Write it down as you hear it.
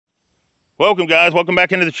Welcome guys, welcome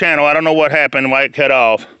back into the channel. I don't know what happened, why it cut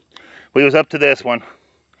off. We was up to this one.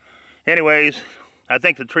 Anyways, I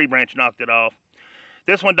think the tree branch knocked it off.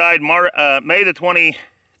 This one died May the 23rd,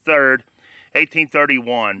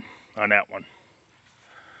 1831 on that one.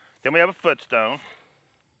 Then we have a footstone.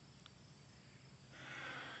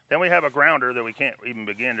 Then we have a grounder that we can't even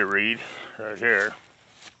begin to read right here.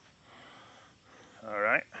 All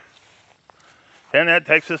right. Then that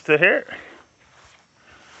takes us to here.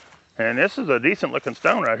 And this is a decent looking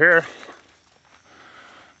stone right here.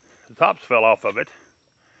 The tops fell off of it.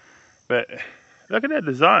 But look at that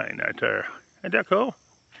design right there. Ain't that cool?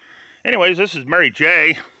 Anyways, this is Mary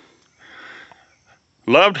J.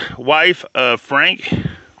 Loved wife of Frank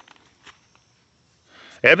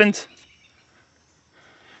Evans.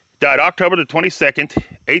 Died October the 22nd,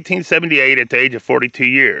 1878 at the age of 42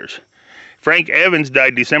 years. Frank Evans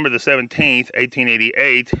died December the 17th,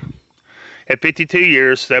 1888 at 52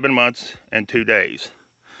 years, 7 months, and 2 days.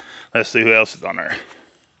 Let's see who else is on there.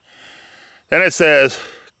 Then it says,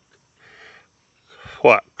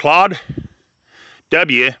 what? Claude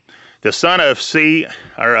W., the son of C,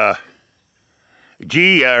 or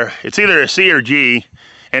G, or it's either a C or G,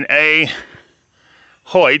 and A.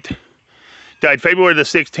 Hoyt, died February the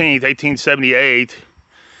 16th, 1878,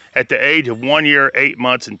 at the age of 1 year, 8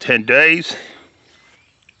 months, and 10 days.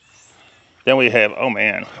 Then we have, oh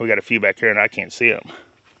man, we got a few back here and I can't see them.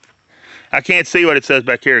 I can't see what it says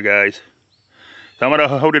back here, guys. So I'm gonna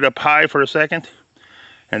hold it up high for a second,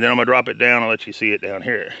 and then I'm gonna drop it down and let you see it down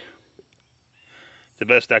here. It's the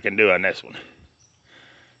best I can do on this one.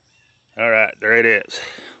 All right, there it is.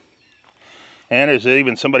 And there's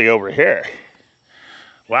even somebody over here.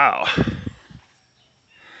 Wow.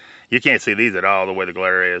 You can't see these at all the way the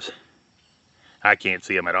glare is. I can't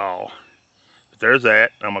see them at all. But there's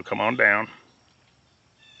that. I'm gonna come on down.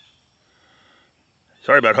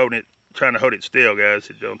 Sorry about trying to hold it still, guys.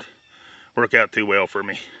 It don't work out too well for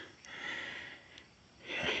me.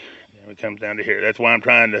 Then it comes down to here. That's why I'm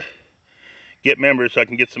trying to get members so I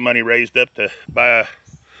can get some money raised up to buy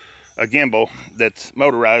a gimbal that's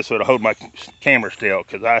motorized so it'll hold my camera still.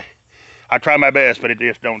 Because I try my best, but it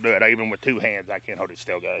just don't do it. Even with 2 hands, I can't hold it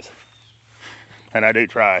still, guys. And I do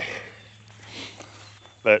try.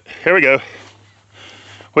 But here we go.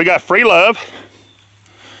 We got Free Love.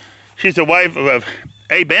 She's the wife of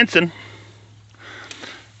A. Benson.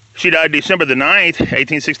 She died December the 9th,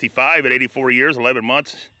 1865 at 84 years, 11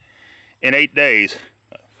 months, and 8 days.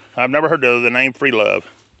 I've never heard of the name Free Love.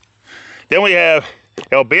 Then we have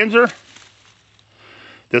L. Benzer,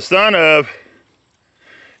 the son of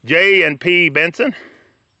J. and P. Benton,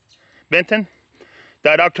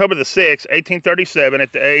 died October the 6th, 1837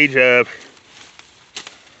 at the age of,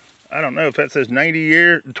 I don't know if that says 20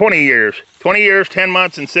 years, 10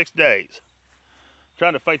 months, and 6 days.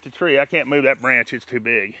 Trying to fight the tree. I can't move that branch, it's too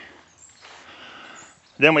big.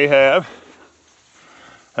 Then we have,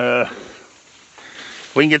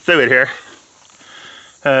 we can get through it here.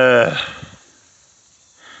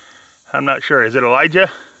 I'm not sure, is it Elijah?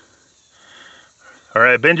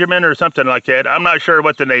 Or Benjamin or something like that. I'm not sure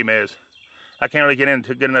what the name is. I can't really get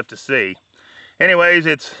into good enough to see. Anyways,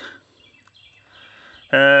 it's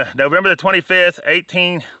November the 25th,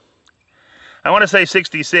 I want to say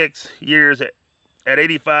 66 years at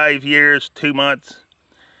 85 years, 2 months,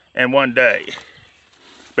 and 1 day.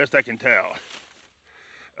 Best I can tell.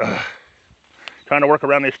 Trying to work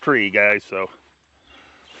around this tree, guys, so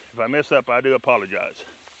if I mess up, I do apologize.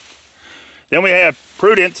 Then we have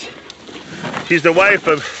Prudence. She's the wife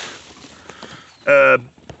of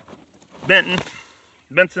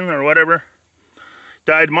Benson or whatever.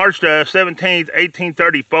 Died March 17th,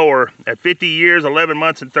 1834 at 50 years, 11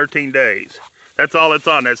 months, and 13 days. That's all that's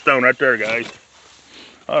on that stone right there, guys.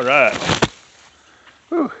 All right.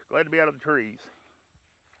 Whew, glad to be out of the trees.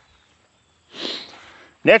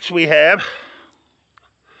 Next we have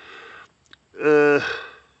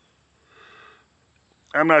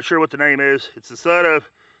I'm not sure what the name is. It's the son of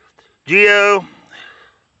Geo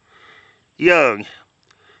Young.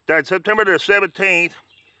 Died September the 17th,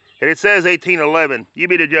 and it says 1811. You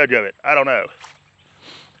be the judge of it. I don't know.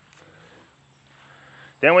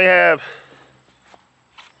 Then we have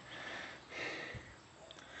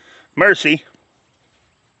Mercy.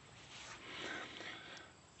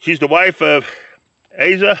 She's the wife of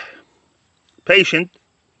Asa Patience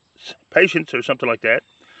or something like that.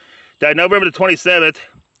 Died November the 27th.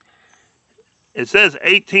 It says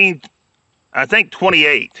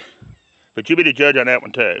 28. But you be the judge on that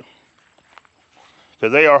one too.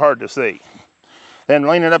 Because they are hard to see. Then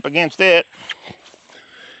leaning up against it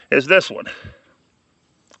is this one.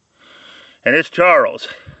 And it's Charles.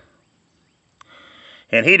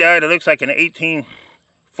 And he died, it looks like in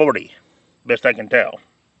 1840, best I can tell.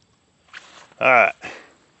 All right.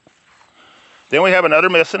 Then we have another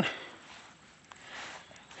missing.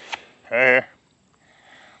 Right here.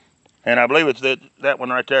 And I believe it's that one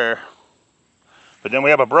right there. But then we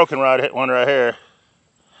have a broken one right here.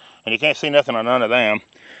 And you can't see nothing on none of them.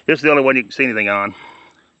 This is the only one you can see anything on.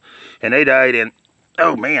 And they died in,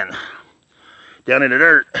 oh man, down in the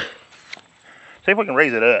dirt. See if we can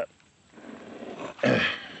raise it up.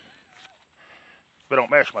 But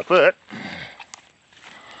don't mash my foot.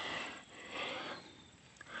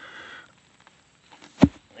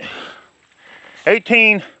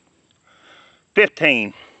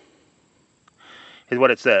 $18.15 is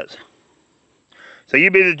what it says. So you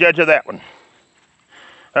be the judge of that one.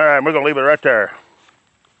 All right, we're gonna leave it right there.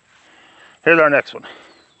 Here's our next one.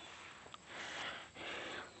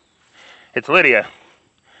 It's Lydia.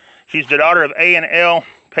 She's the daughter of A and L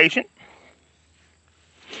patient.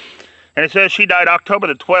 And it says she died October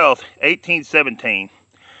the 12th, 1817,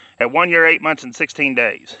 at 1 year, 8 months, and 16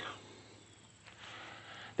 days.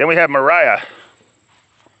 Then we have Mariah.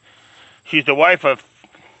 She's the wife of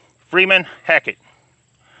Freeman Hackett.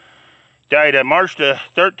 Died March the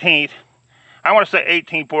 13th. I want to say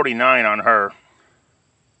 1849 on her.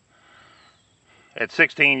 At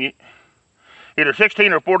 16, either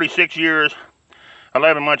 16 or 46 years,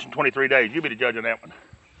 11 months, and 23 days. You be the judge on that one.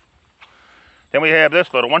 Then we have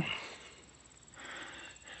this little one.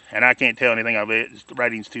 And I can't tell anything of it. The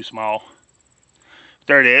writing's too small.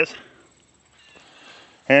 There it is.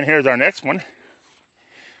 And here's our next one.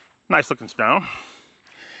 Nice looking stone.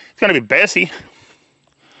 It's going to be Bessie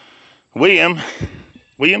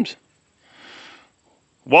Williams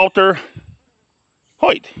Walter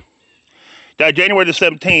Hoyt. Died January the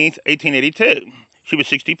 17th, 1882. She was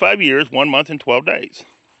 65 years, 1 month, and 12 days.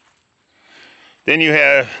 Then you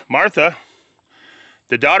have Martha,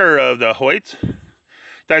 the daughter of the Hoyts.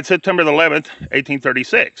 Died September the 11th,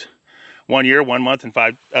 1836. 1 year, 1 month, and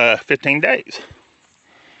 15 days.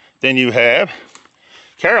 Then you have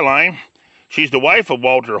Caroline. She's the wife of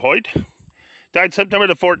Walter Hoyt. Died September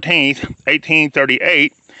the 14th,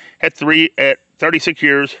 1838. At 36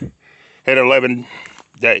 years, at 11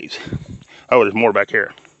 days. Oh, there's more back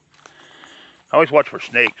here. I always watch for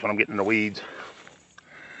snakes when I'm getting in the weeds.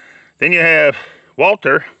 Then you have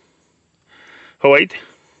Walter Hoyt.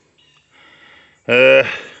 Died,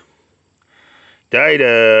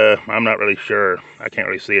 I'm not really sure. I can't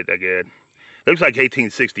really see it that good. Looks like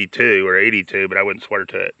 1862 or 82, but I wouldn't swear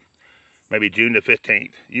to it. Maybe June the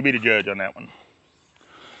 15th. You be the judge on that one.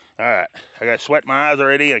 All right, I got sweat in my eyes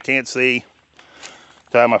already. I can't see.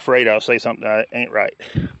 So I'm afraid I'll say something that ain't right.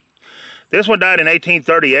 This one died in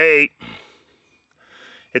 1838.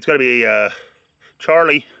 It's going to be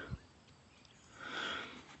Charlie.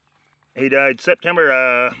 He died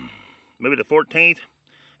September, maybe the 14th,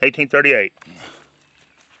 1838.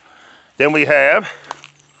 Then we have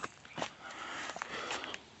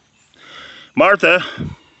Martha.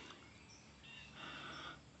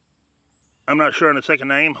 I'm not sure on the second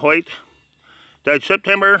name. Hoyt. Died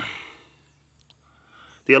September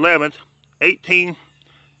the 11th,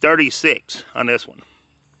 1836 on this one.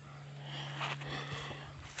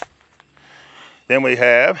 Then we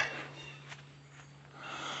have,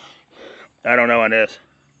 I don't know on this.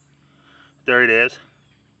 There it is.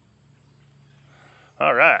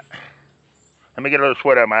 All right. Let me get a little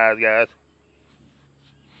sweat out of my eyes, guys.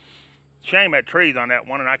 Shame that tree's on that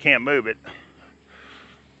one and I can't move it.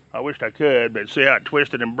 I wished I could, but see how it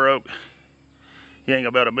twisted and broke? You ain't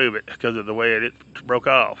gonna be able to move it because of the way it broke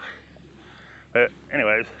off. But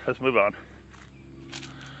anyways, let's move on.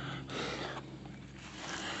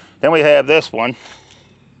 Then we have this one.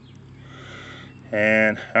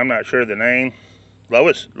 And I'm not sure the name.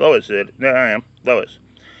 Lois did. No, I am. Lois.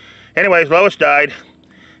 Anyways, Lois died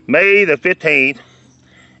May the 15th,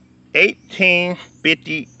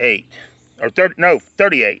 1858. Or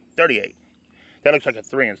 38. That looks like a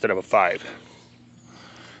 3 instead of a 5.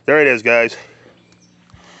 There it is, guys.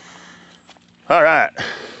 All right.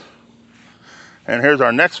 And here's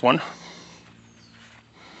our next one.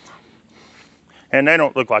 And they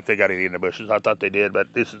don't look like they got any in the bushes. I thought they did,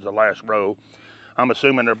 but this is the last row. I'm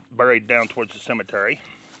assuming they're buried down towards the cemetery.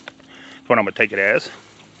 That's what I'm going to take it as.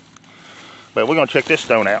 But we're going to check this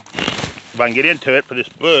stone out. If I can get into it for this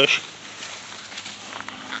bush.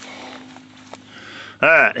 All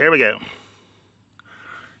right, here we go.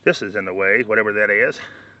 This is in the way, whatever that is.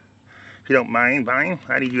 If you don't mind, Vine,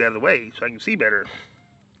 I need you out of the way so I can see better.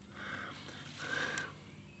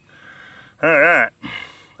 All right.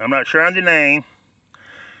 I'm not sure on the name,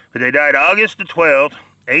 but they died August the 12th,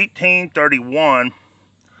 1831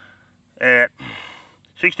 at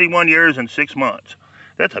 61 years and 6 months.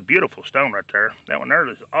 That's a beautiful stone right there. That one there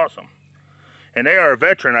is awesome. And they are a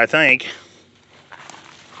veteran, I think.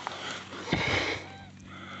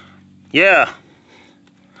 Yeah.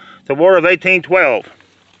 The War of 1812.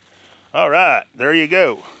 All right, there you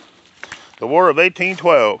go. The War of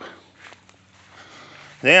 1812.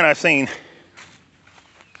 Then I seen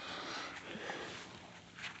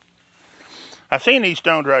these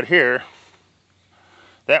stones right here.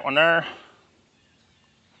 That one there.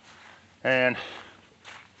 And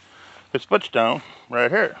this footstone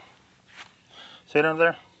right here. See it under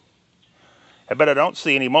there? I bet I don't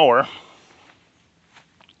see any more.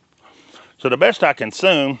 So the best I can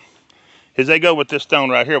assume is they go with this stone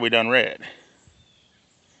right here we done read.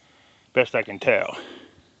 Best I can tell.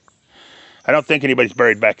 I don't think anybody's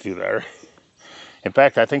buried back through there. In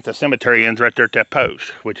fact, I think the cemetery ends right there at that post,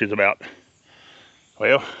 which is about,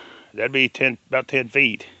 well, that'd be about 10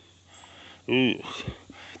 feet. Ooh.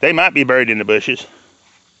 They might be buried in the bushes.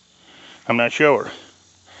 I'm not sure.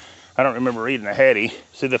 I don't remember reading the heady.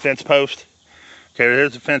 See the fence post? Okay,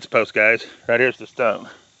 here's the fence post, guys. Right here's the stone.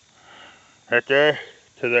 Right there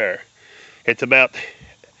to there. It's about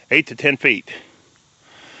 8 to 10 feet.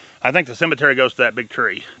 I think the cemetery goes to that big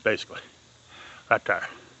tree, basically. Right there.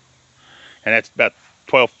 And that's about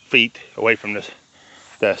 12 feet away from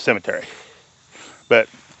the cemetery. But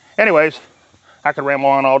anyways, I could ramble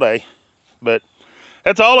on all day. But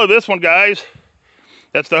that's all of this one, guys.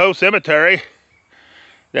 That's the Hoyt Cemetery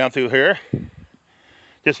down through here.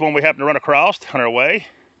 Just one we happened to run across on our way.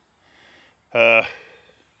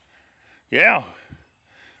 Yeah,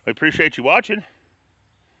 we appreciate you watching.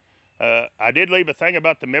 I did leave a thing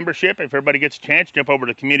about the membership. If everybody gets a chance, jump over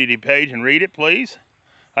to the community page and read it, please.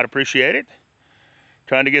 I'd appreciate it.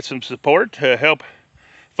 Trying to get some support to help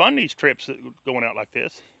fund these trips going out like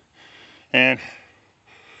this. And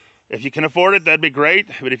if you can afford it, that'd be great.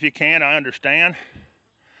 But if you can't, I understand.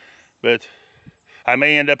 But I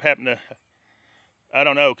may end up having to, I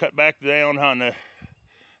don't know, cut back down on the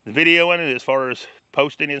videoing as far as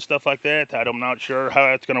posting and stuff like that. I'm not sure how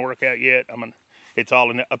that's going to work out yet. It's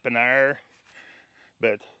all up in the air.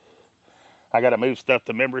 But I got to move stuff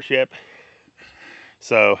to membership.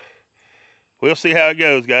 So we'll see how it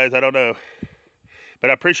goes, guys. I don't know. But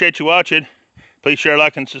I appreciate you watching. Please share,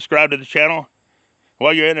 like, and subscribe to the channel.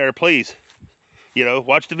 While you're in there, please,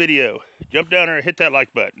 watch the video. Jump down there and hit that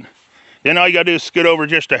like button. Then all you gotta do is scoot over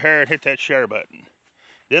just a hair and hit that share button.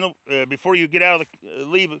 Then before you get out of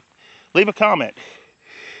the, leave a comment.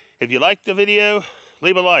 If you like the video,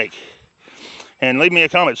 leave a like. And leave me a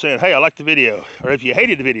comment saying, hey, I liked the video. Or if you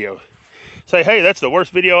hated the video, say, hey, that's the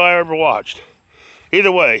worst video I ever watched.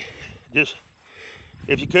 Either way, just,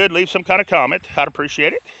 if you could, leave some kind of comment. I'd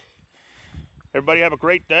appreciate it. Everybody have a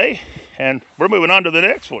great day, and we're moving on to the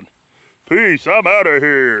next one. Peace, I'm out of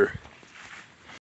here.